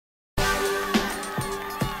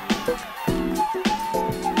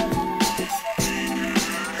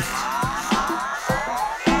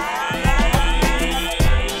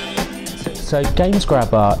So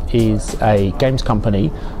GamesGRABBR is a games company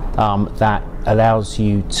that allows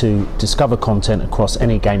you to discover content across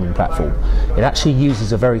any gaming platform. It actually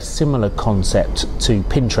uses a very similar concept to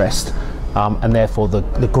Pinterest, and therefore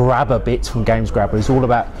the grabber bit from GamesGRABBR is all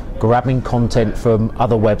about grabbing content from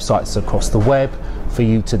other websites across the web for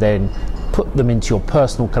you to then put them into your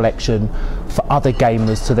personal collection for other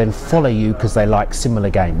gamers to then follow you because they like similar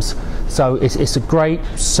games. So it's a great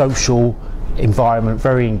social environment,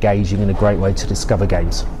 very engaging, and a great way to discover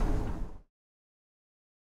games.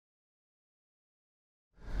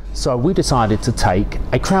 So we decided to take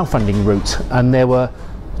a crowdfunding route, and there were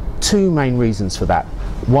two main reasons for that.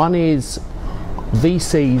 One is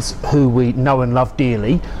VCs, who we know and love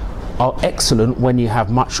dearly, are excellent when you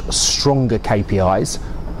have much stronger KPIs,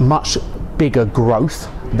 much bigger growth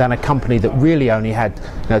than a company that really only had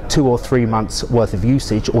 2 or 3 months worth of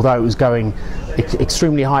usage. Although it was going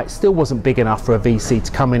extremely high, it still wasn't big enough for a VC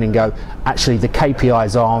to come in and go, actually the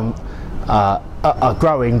KPIs are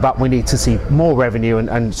growing, but we need to see more revenue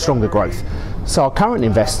and stronger growth. So our current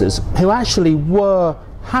investors, who actually were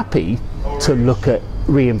happy to look at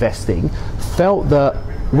reinvesting, felt that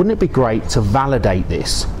wouldn't it be great to validate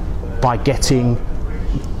this by getting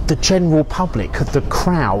the general public, the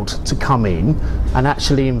crowd, to come in and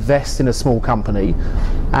actually invest in a small company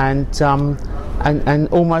and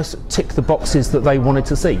almost tick the boxes that they wanted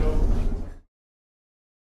to see.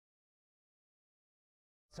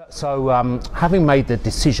 So having made the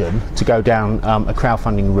decision to go down a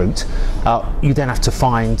crowdfunding route, you then have to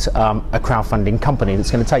find a crowdfunding company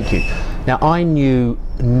that's going to take you. Now, I knew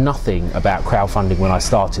nothing about crowdfunding when I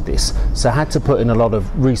started this, so I had to put in a lot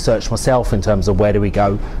of research myself in terms of where do we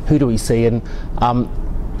go, who do we see, and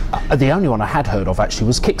the only one I had heard of actually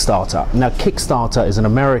was Kickstarter. Now, Kickstarter is an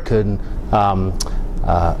American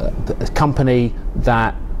company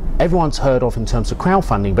that everyone's heard of in terms of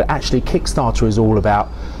crowdfunding, but actually Kickstarter is all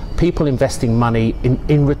about people investing money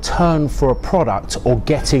in return for a product, or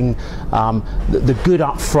getting the good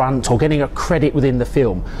up front, or getting a credit within the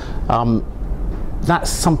film.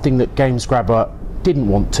 That's something that GamesGRABBR didn't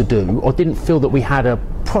want to do, or didn't feel that we had a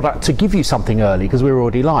product to give you something early because we were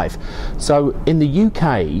already live. So in the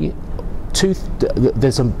UK,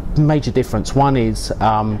 there's a major difference. One is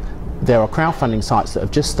there are crowdfunding sites that have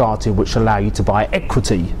just started which allow you to buy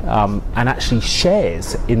equity and actually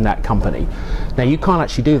shares in that company. Now, you can't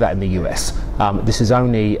actually do that in the US. This is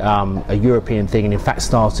only a European thing, and in fact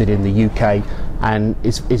started in the UK and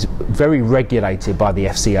is very regulated by the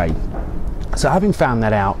FCA. So having found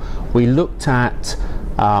that out, we looked at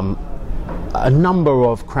a number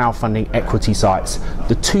of crowdfunding equity sites.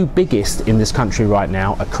 The two biggest in this country right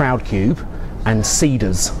now are Crowdcube and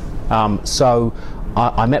Seedrs. So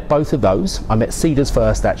I met both of those. I met Seedrs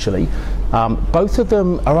first, actually. Both of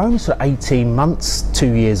them are only sort of 18 months,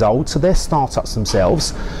 2 years old, so they're startups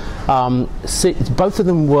themselves. Both of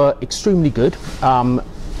them were extremely good, and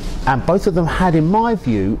both of them had, in my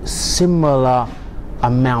view, similar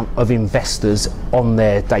amount of investors on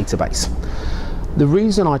their database. The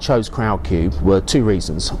reason I chose Crowdcube were two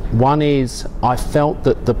reasons. One is I felt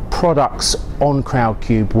that the products on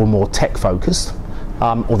Crowdcube were more tech focused.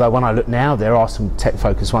 Although when I look now, there are some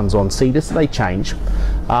tech-focused ones on Seedrs, so they change.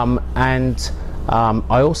 I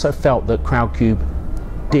also felt that Crowdcube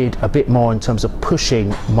did a bit more in terms of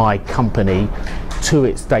pushing my company to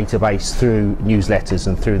its database through newsletters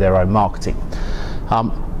and through their own marketing.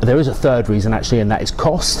 There is a third reason, actually, and that is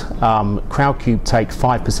cost. Crowdcube take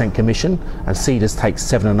 5% commission, and Seedrs takes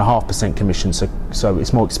 7.5% commission, so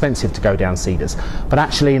it's more expensive to go down Seedrs. But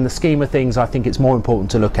actually, in the scheme of things, I think it's more important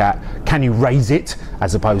to look at, can you raise it,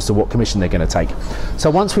 as opposed to what commission they're going to take. So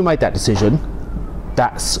once we made that decision,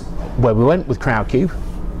 that's where we went with Crowdcube,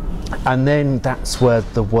 and then that's where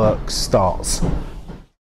the work starts.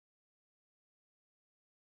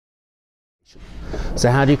 So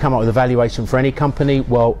how do you come up with a valuation for any company?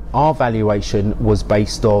 Well, our valuation was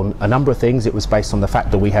based on a number of things. It was based on the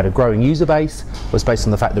fact that we had a growing user base, it was based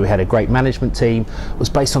on the fact that we had a great management team, it was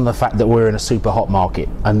based on the fact that we're in a super hot market.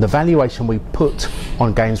 And the valuation we put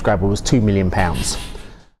on GamesGRABBR was £2 million.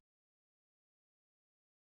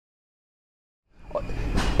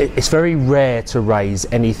 It's very rare to raise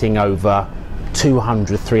anything over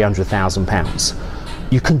 £200,000, £300,000.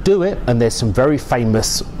 You can do it, and there's some very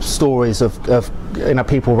famous stories of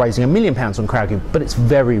people raising £1 million on Crowdcube, but it's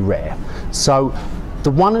very rare. So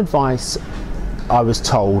the one advice I was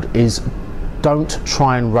told is, don't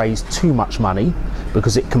try and raise too much money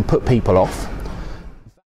because it can put people off.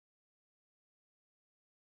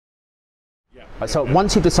 So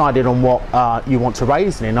once you've decided on what you want to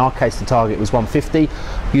raise, and in our case the target was 150,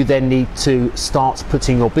 you then need to start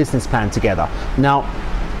putting your business plan together. Now,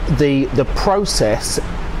 the process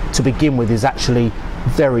to begin with is actually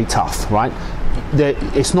very tough, right?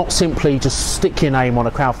 It's not simply just stick your name on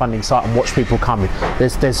a crowdfunding site and watch people come in.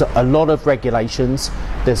 There's a lot of regulations,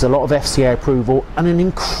 there's a lot of FCA approval, and an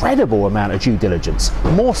incredible amount of due diligence.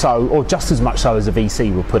 More so, or just as much so as a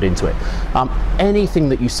VC will put into it. Anything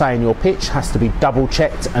that you say in your pitch has to be double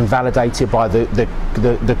checked and validated by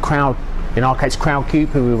the crowd, in our case Crowdcube,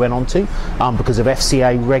 who we went on to, because of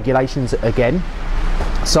FCA regulations again.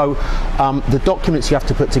 So the documents you have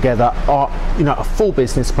to put together are, a full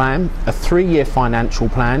business plan, a 3-year financial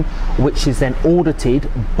plan, which is then audited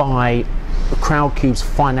by Crowdcube's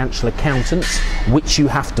financial accountants, which you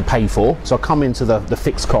have to pay for. So I'll come into the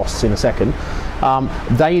fixed costs in a second.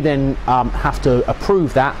 They then have to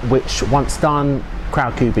approve that, which once done,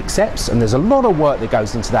 Crowdcube accepts, and there's a lot of work that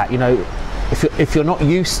goes into that. If you're not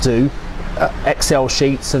used to Excel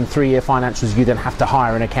sheets and 3-year financials, you then have to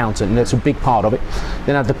hire an accountant, and that's a big part of it.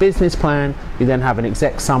 Then have the business plan, you then have an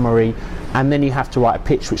exec summary, and then you have to write a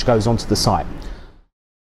pitch which goes onto the site.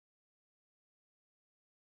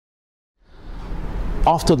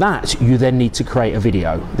 After that, you then need to create a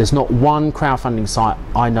video. There's not one crowdfunding site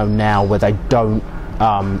I know now where they don't,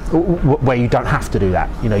 where you don't have to do that.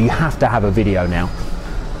 You have to have a video now.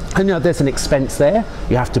 And there's an expense there.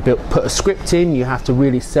 You have to put a script in, you have to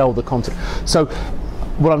really sell the content. So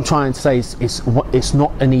what I'm trying to say is it's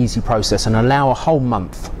not an easy process, and allow a whole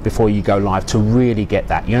month before you go live to really get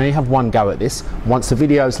that. You only have one go at this. Once the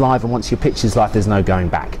video's live and once your pitch is live, there's no going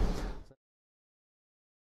back.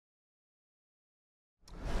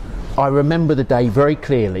 I remember the day very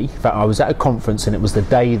clearly. In fact, I was at a conference, and it was the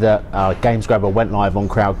day that GamesGRABBR went live on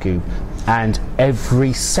Crowdcube, and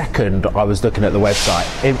every second I was looking at the website.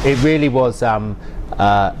 It really was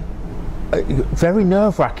very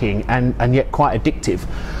nerve-wracking and yet quite addictive.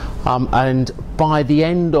 And by the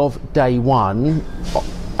end of day one,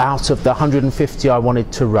 out of the 150 I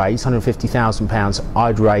wanted to raise, £150,000,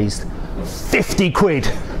 I'd raised 50 quid.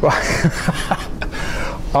 Right?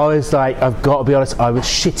 I was like, I've got to be honest, I was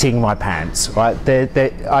shitting my pants, right?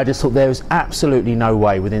 I just thought there was absolutely no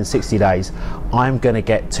way within 60 days I'm going to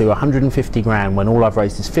get to 150 grand when all I've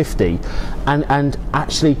raised is 50. And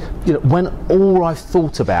actually, when all I've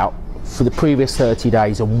thought about for the previous 30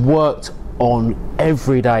 days and worked on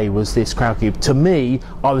every day was this Crowdcube, to me,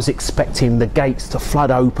 I was expecting the gates to flood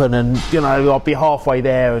open and, I'll be halfway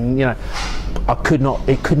there, and, it could not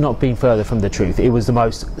have been further from the truth. It was the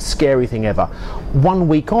most scary thing ever. 1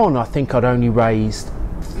 week on, I think I'd only raised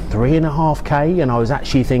 3.5k, and I was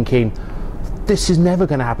actually thinking, this is never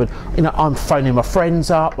going to happen. I'm phoning my friends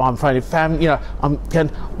up, I'm phoning family, I'm going,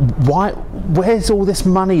 where's all this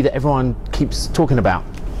money that everyone keeps talking about?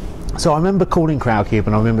 So I remember calling Crowdcube,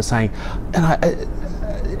 and I remember saying,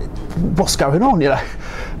 what's going on?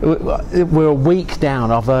 We're a week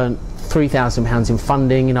down, I've earned £3,000 in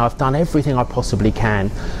funding, I've done everything I possibly can.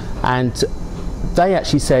 And they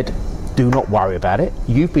actually said, do not worry about it.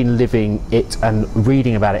 You've been living it and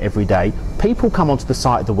reading about it every day. People come onto the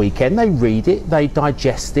site at the weekend, they read it, they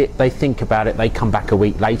digest it, they think about it, they come back a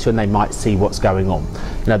week later and they might see what's going on.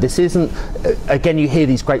 This isn't, again, you hear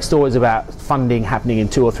these great stories about funding happening in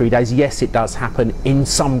 2 or 3 days. Yes, it does happen in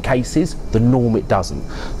some cases, the norm it doesn't.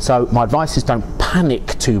 So my advice is don't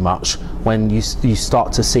panic too much when you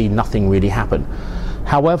start to see nothing really happen.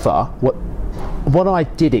 However, what I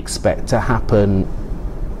did expect to happen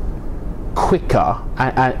quicker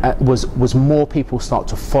was more people start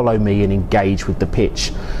to follow me and engage with the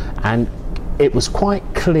pitch. And it was quite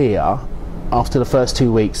clear after the first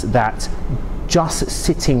 2 weeks that just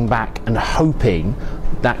sitting back and hoping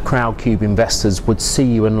that Crowdcube investors would see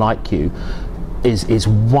you and like you is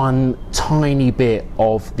one tiny bit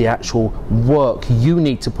of the actual work you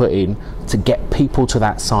need to put in to get people to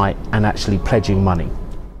that site and actually pledging money.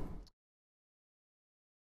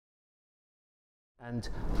 And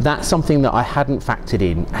that's something that I hadn't factored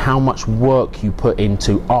in, how much work you put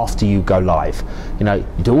into after you go live. You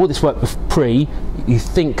do all this work pre, you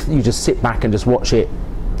think you just sit back and just watch it.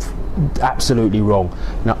 Absolutely wrong.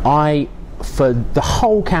 Now, for the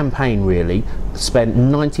whole campaign really, spent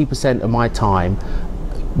 90% of my time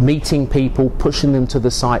meeting people, pushing them to the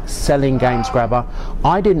site, selling GamesGRABBR.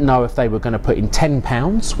 I didn't know if they were going to put in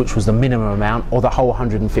 £10, which was the minimum amount, or the whole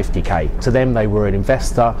 150k. To them, they were an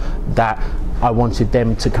investor that I wanted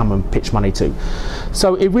them to come and pitch money to.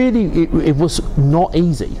 So it was not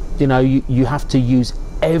easy. You have to use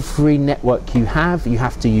every network you have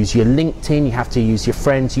to use your LinkedIn, you have to use your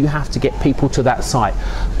friends, you have to get people to that site,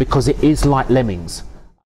 because it is like lemmings.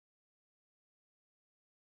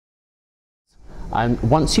 And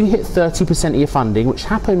once you hit 30% of your funding, which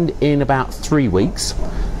happened in about 3 weeks,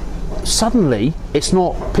 suddenly it's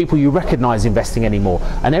not people you recognize investing anymore,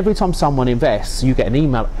 and every time someone invests you get an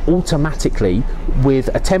email automatically with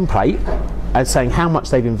a template and saying how much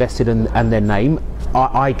they've invested and their name.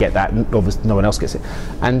 I get that, and obviously no one else gets it.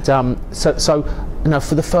 And so you know,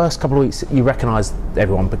 for the first couple of weeks you recognize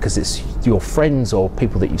everyone because it's your friends or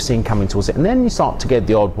people that you've seen coming towards it, and then you start to get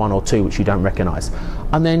the odd one or two which you don't recognize,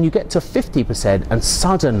 and then you get to 50%, and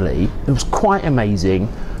suddenly it was quite amazing.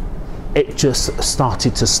 It just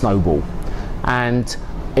started to snowball, and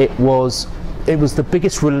it was the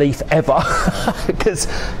biggest relief ever because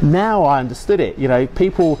now I understood it. You know,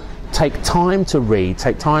 people take time to read,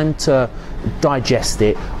 take time to digest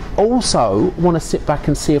it, also want to sit back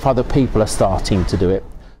and see if other people are starting to do it.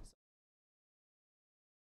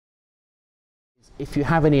 If you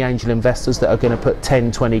have any angel investors that are going to put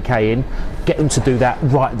 10, 20k in, get them to do that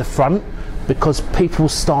right at the front, because people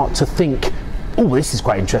start to think, oh, this is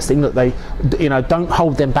quite interesting, that they, you know, don't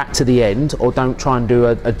hold them back to the end, or don't try and do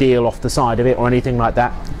a deal off the side of it or anything like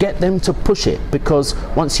that. Get them to push it, because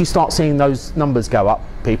once you start seeing those numbers go up,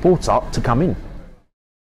 people start to come in.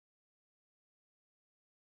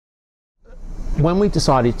 When we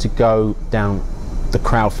decided to go down the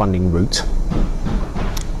crowdfunding route,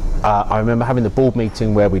 I remember having the board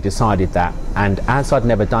meeting where we decided that, and as I'd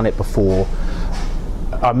never done it before,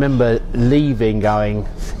 I remember leaving going,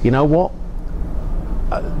 you know what?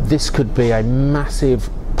 This could be a massive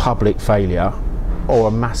public failure or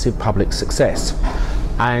a massive public success.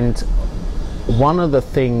 And one of the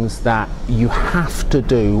things that you have to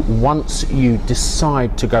do once you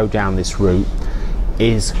decide to go down this route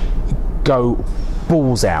is go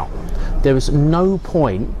balls out. There is no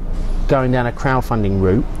point going down a crowdfunding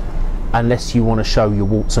route unless you want to show your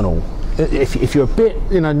warts and all. If you're a bit,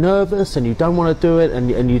 you know, nervous and you don't want to do it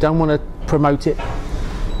and you don't want to promote it,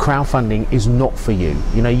 crowdfunding is not for you.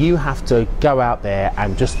 You know, you have to go out there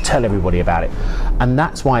and just tell everybody about it, and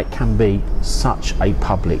that's why it can be such a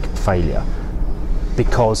public failure,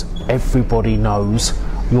 because everybody knows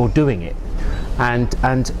you're doing it, and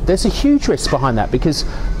there's a huge risk behind that, because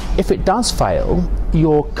if it does fail,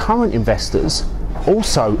 your current investors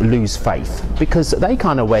also lose faith, because they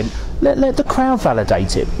kind of went, let the crowd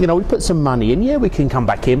validate it. You know, we put some money in, yeah, we can come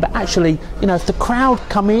back in, but actually, you know, if the crowd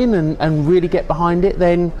come in and really get behind it,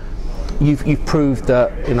 then you've proved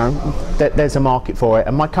that, you know, that there's a market for it.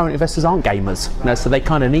 And my current investors aren't gamers, you know, so they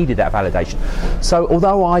kind of needed that validation. So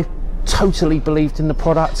although I totally believed in the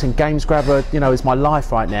product and GamesGRABBR, you know, is my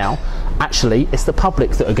life right now, actually it's the public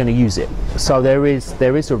that are going to use it. So there is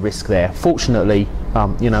a risk there. Fortunately,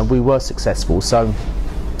 you know, we were successful, so,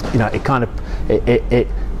 you know, it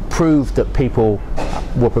proved that people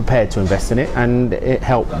were prepared to invest in it, and it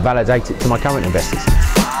helped validate it to my current investors.